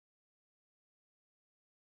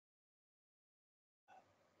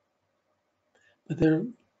But there,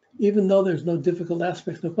 even though there's no difficult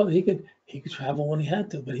aspects, no problem, he could travel when he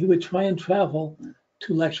had to, but he would try and travel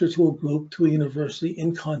to lecture to a group, to a university,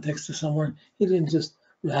 in context to somewhere. He didn't just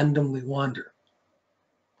randomly wander.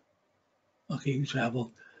 Okay, he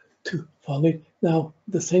traveled to follow me. Now,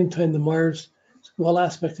 at the same time, the Mars is well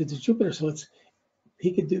aspected to Jupiter, so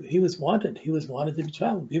he was wanted. He was wanted to be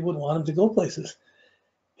traveling. People would want him to go places.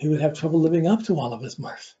 He would have trouble living up to all of his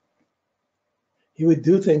Mars. He would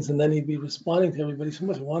do things and then he'd be responding to everybody so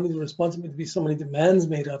much, wanting the responsibility to be so many demands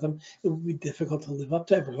made of him, it would be difficult to live up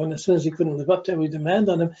to everyone. As soon as he couldn't live up to every demand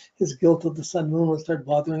on him, his guilt of the sun moon would start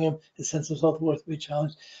bothering him, his sense of self-worth would be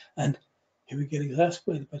challenged, and he would get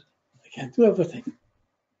exasperated, but I can't do everything.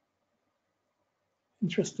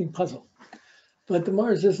 Interesting puzzle. But the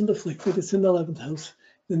Mars isn't afflicted, it's in the 11th house.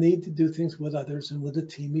 The need to do things with others and with a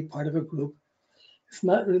team, be part of a group. It's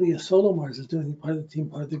not really a solo Mars, it's doing part of the team,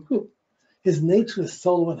 part of the group. His nature is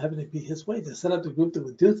solo and having to be his way, to set up the group that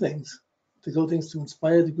would do things, to go things, to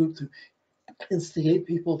inspire the group, to instigate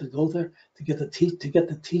people to go there, to get the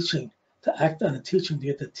teaching, to act on a teaching, to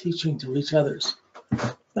get the teaching to reach others.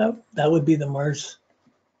 That would be the Mars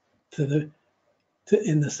in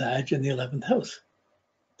the Sag in the 11th house.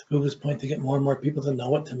 To prove his point, to get more and more people to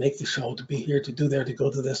know it, to make the show, to be here, to do there, to go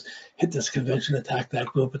to this, hit this convention, attack that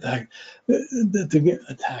group, to get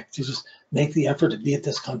attacked, to just make the effort to be at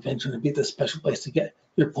this convention, to be at this special place, to get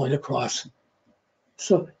your point across.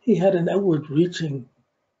 So he had an outward reaching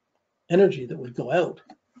energy that would go out,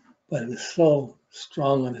 but it was so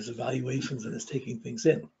strong on his evaluations and his taking things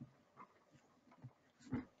in.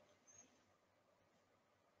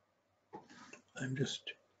 I'm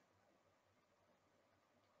just,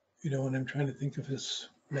 when I'm trying to think of his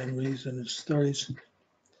memories and his stories,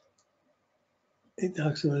 he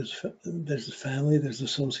talks about there's a family, there's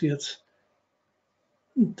associates.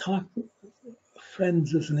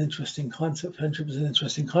 Friends is an interesting concept. Friendship is an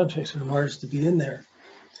interesting context for Mars to be in there.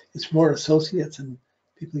 It's more associates and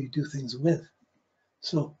people you do things with.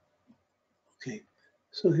 So, okay.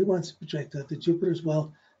 So he wants to project that. The Jupiter's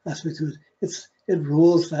well aspect to it. It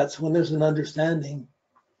rules that. So when there's an understanding,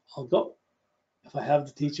 I'll go. If I have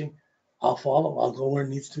the teaching, I'll follow. I'll go where it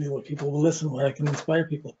needs to be, where people will listen, where I can inspire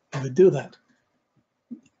people. He would do that.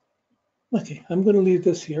 Okay, I'm going to leave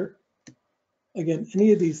this here. Again,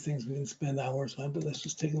 any of these things we can spend hours on, but let's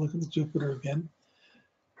just take a look at the Jupiter again.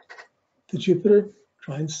 The Jupiter,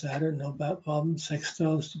 trine Saturn, no problem.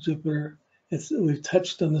 Sextiles to Jupiter. We've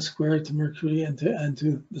touched on the square to Mercury and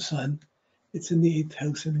to the Sun. It's in the 8th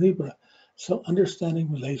house in Libra. So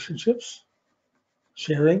understanding relationships,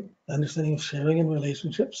 understanding of sharing in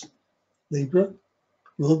relationships. Libra,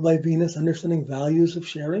 ruled by Venus, understanding values of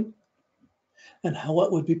sharing and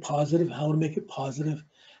what would be positive, how to make it positive,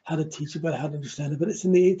 how to teach about it, how to understand it. But it's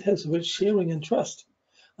in the 8th house, so it's sharing and trust,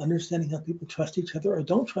 understanding how people trust each other or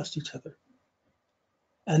don't trust each other,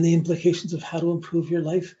 and the implications of how to improve your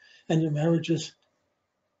life and your marriages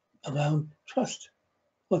around trust.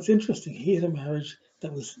 What's interesting, he had a marriage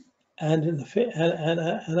that was and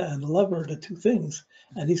a lover, the two things,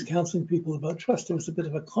 and he's counseling people about trust. There was a bit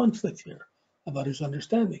of a conflict here about his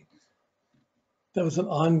understanding. That was an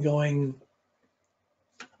ongoing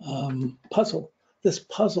puzzle. This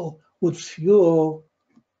puzzle would fuel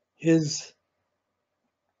his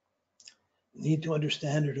need to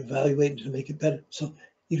understand or to evaluate and to make it better. So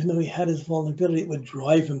even though he had his vulnerability, it would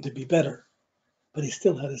drive him to be better. But he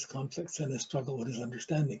still had his conflicts and his struggle with his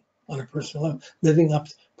understanding on a personal level, living up,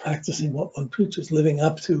 practicing what one preaches, living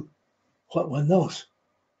up to what one knows,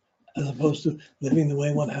 as opposed to living the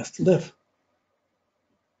way one has to live.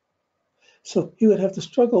 So he would have to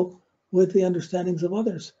struggle with the understandings of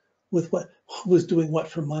others, with who was doing what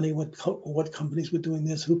for money, what companies were doing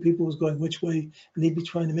this, who people was going which way, and he'd be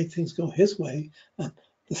trying to make things go his way, and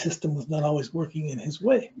the system was not always working in his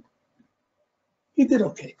way. He did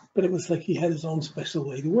okay, but it was like he had his own special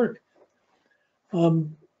way to work.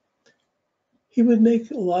 He would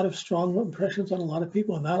make a lot of strong impressions on a lot of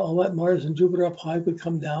people, and not all that Mars and Jupiter up high would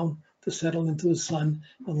come down to settle into the Sun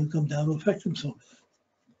and would come down to affect him. So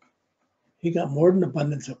he got more than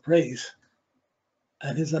abundance of praise,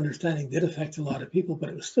 and his understanding did affect a lot of people, but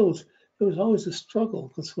it was always a struggle,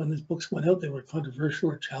 because when his books went out, they were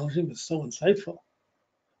controversial or challenging, but so insightful.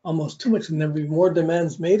 Almost too much, and there would be more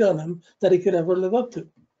demands made on him that he could ever live up to.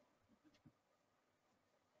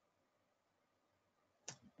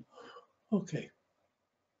 Okay.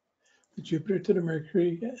 The Jupiter to the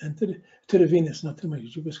Mercury and to the Venus, not to the Mercury.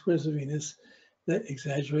 Jupiter squares the Venus, that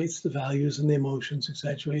exaggerates the values and the emotions,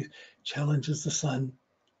 challenges the Sun,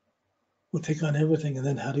 will take on everything. And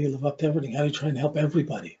then how do you live up to everything? How do you try and help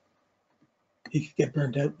everybody? He could get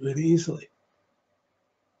burned out really easily.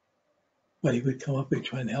 but he would come up, he'd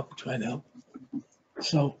try and help, try and help.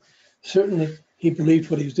 So certainly he believed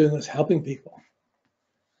what he was doing was helping people.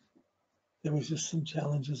 There was just some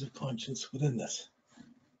challenges of conscience within this.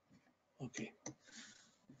 Okay.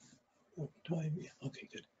 Time, yeah. Okay,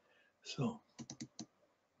 good. So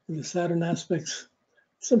in the Saturn aspects,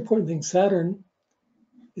 it's an important thing. Saturn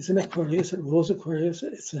is in Aquarius, it rules Aquarius.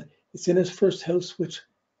 It's in his first house, which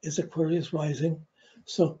is Aquarius rising.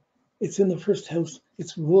 So it's in the first house,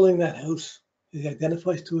 it's ruling that house. He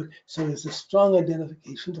identifies to it. So there's a strong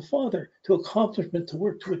identification to father, to accomplishment, to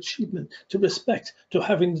work, to achievement, to respect, to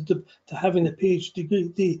having the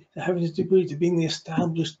PhD, to having his degree, to being the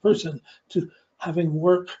established person, to having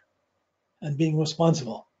work and being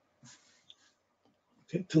responsible.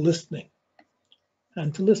 Okay, to listening.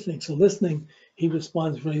 And to listening. So listening, he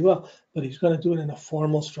responds very well, but he's going to do it in a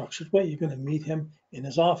formal, structured way. You're going to meet him in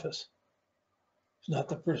his office. It's not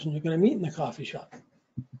the person you're going to meet in the coffee shop.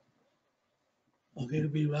 Okay, it'll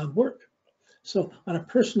be around work. So on a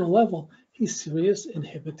personal level, he's serious,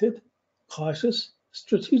 inhibited, cautious,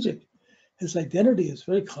 strategic. His identity is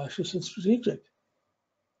very cautious and strategic.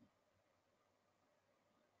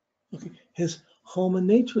 Okay, his home and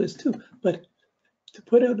nature is too, but to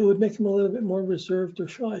put out, it would make him a little bit more reserved or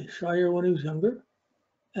shy, shyer when he was younger,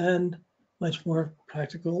 and much more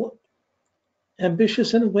practical,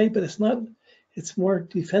 ambitious in a way, but it's more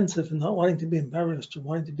defensive and not wanting to be embarrassed or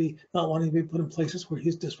not wanting to be put in places where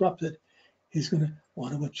he's disrupted. He's going to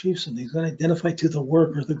want to achieve something. He's going to identify to the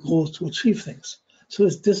work or the goals to achieve things. So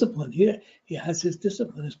his discipline, he has his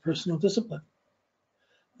discipline, his personal discipline.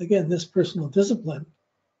 Again, this personal discipline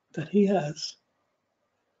that he has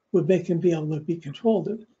would make him be able to be controlled.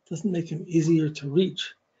 It doesn't make him easier to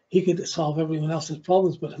reach. He could solve everyone else's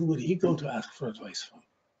problems, but who would he go to ask for advice from?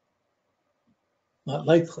 Not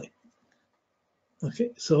likely.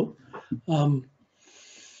 Okay, so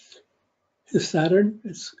his Saturn,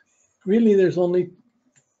 it's really, there's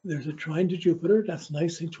a trine to Jupiter. That's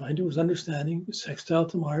nice. The trine to his understanding. Sextile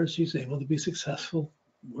to Mars, he's able to be successful.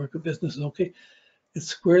 Work of business is okay. It's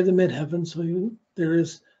square the midheaven, so there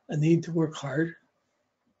is a need to work hard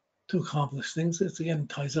to accomplish things. It's again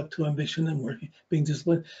ties up to ambition and working, being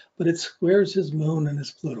disciplined, but it squares his moon and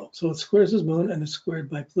his Pluto. So it squares his moon and it's squared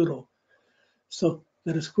by Pluto. So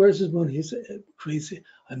that it squares his moon, he's crazy.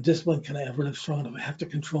 I'm disciplined. Can I ever live strong enough? I have to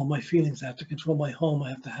control my feelings. I have to control my home. I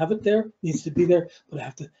have to have it there. It needs to be there, but I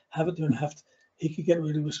have to have it there and he could get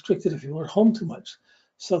really restricted if he were home too much.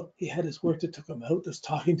 So he had his work that took him out. That's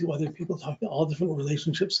talking to other people, talking to all different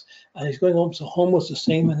relationships, and he's going home. So home was the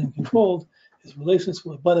same and controlled. His relationships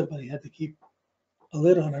were abundant, but he had to keep a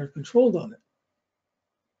lid on it or controlled on it.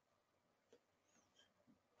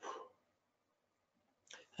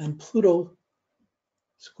 And Pluto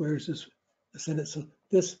squares his ascendant. So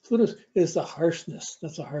this Pluto is the harshness.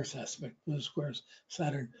 That's a harsh aspect. Pluto squares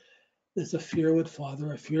Saturn. There's a fear with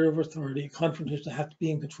father, a fear of authority, a confrontation. I have to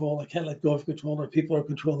be in control. I can't let go of control, or people are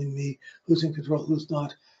controlling me. Who's in control? Who's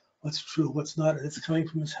not? What's true? What's not? And it's coming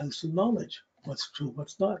from his house of knowledge. What's true?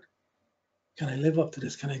 What's not? Can I live up to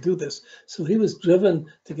this? Can I do this? So he was driven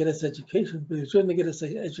to get his education, but he was driven to get his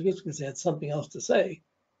education because he had something else to say.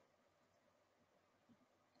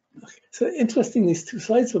 Okay. So interesting, these two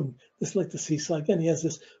sides of him, just like the seesaw. Again, he has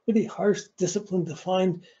this really harsh, disciplined,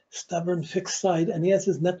 defined, stubborn, fixed side, and he has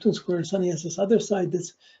his Neptune square sun. He has this other side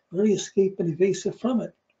that's very escape and evasive from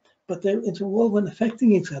it. But they're interwoven,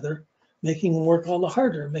 affecting each other, making him work all the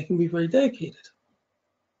harder, making him be very dedicated.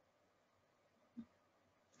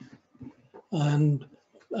 And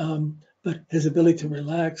but his ability to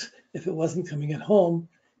relax, if it wasn't coming at home,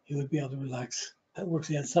 he would be able to relax at work.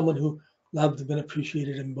 He had someone who loved and been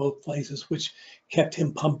appreciated in both places, which kept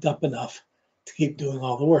him pumped up enough to keep doing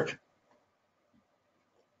all the work.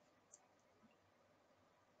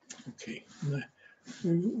 Okay,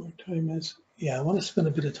 what time is? Yeah, I want to spend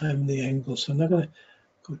a bit of time in the angle, so I'm not going to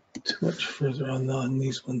go too much further on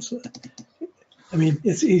these ones. I mean,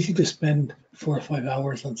 it's easy to spend 4 or 5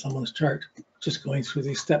 hours on someone's chart, just going through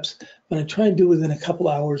these steps, but I try and do within a couple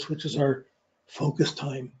hours, which is our focus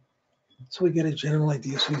time. So we get a general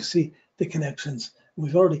idea, so you see the connections.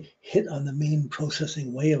 We've already hit on the main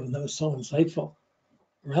processing way of them that was so insightful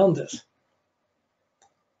around this.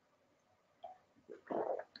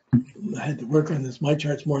 I had to work on this. My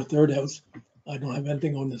chart's more third house. I don't have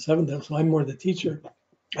anything on the seventh house, so I'm more the teacher.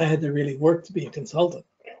 I had to really work to be a consultant.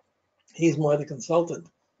 He's more the consultant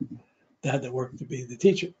that had to work to be the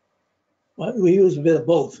teacher. Well, he was a bit of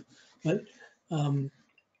both, but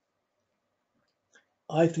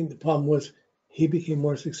I think the problem was he became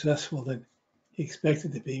more successful than he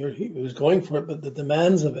expected to be, or he was going for it, but the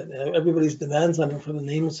demands of it, everybody's demands on him for the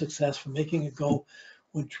name of success, for making it go,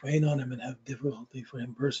 would drain on him and have difficulty for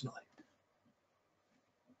him personally.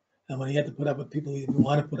 And when he had to put up with people he didn't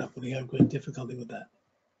want to put up with, he had great difficulty with that.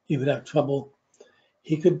 He would have trouble.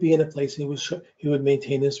 He could be in a place he would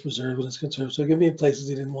maintain his reserve and his conserve. So he could be in places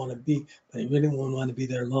he didn't want to be, but he really wouldn't want to be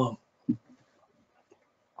there long.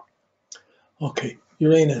 Okay,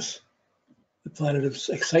 Uranus, the planet of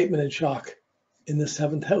excitement and shock in the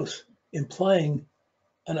 7th house, implying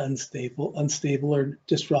an unstable or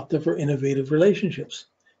disruptive or innovative relationships.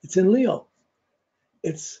 It's in Leo.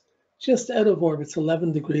 It's just out of orbit. It's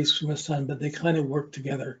 11 degrees from the sun, but they kind of work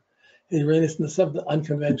together. Uranus in the 7th,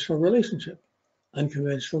 unconventional relationship,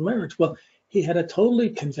 unconventional marriage. Well, he had a totally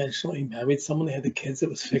conventional, he married someone, they had the kids, it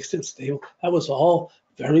was fixed and stable. That was all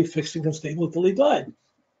very fixed and stable until he died.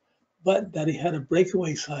 But that he had a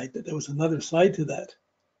breakaway side, that there was another side to that,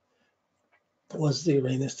 was the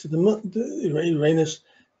Uranus to the moon. The Uranus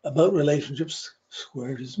about relationships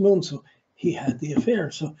squared his moon. So he had the affair.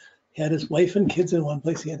 So he had his wife and kids in one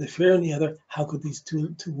place, he had the affair in the other. How could these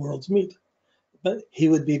two worlds meet? But he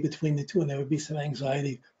would be between the two, and there would be some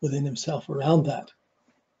anxiety within himself around that.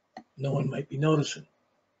 No one might be noticing.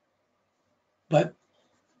 But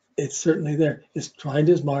it's certainly there. It's trying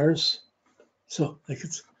his Mars. So like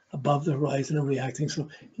it's above the horizon and reacting. So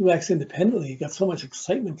he reacts independently. He got so much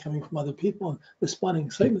excitement coming from other people and responding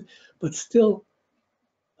excitement, but still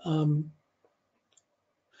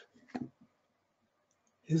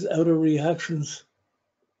his outer reactions,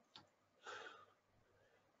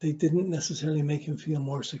 they didn't necessarily make him feel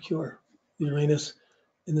more secure. Uranus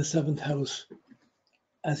in the 7th house,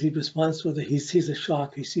 as he responds to it, he sees a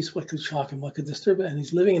shock, he sees what could shock him, what could disturb it, and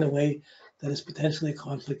he's living in a way that is potentially a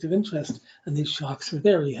conflict of interest, and these shocks are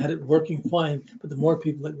there. He had it working fine, but the more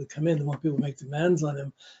people that would come in, the more people make demands on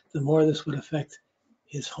him, the more this would affect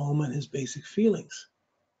his home and his basic feelings.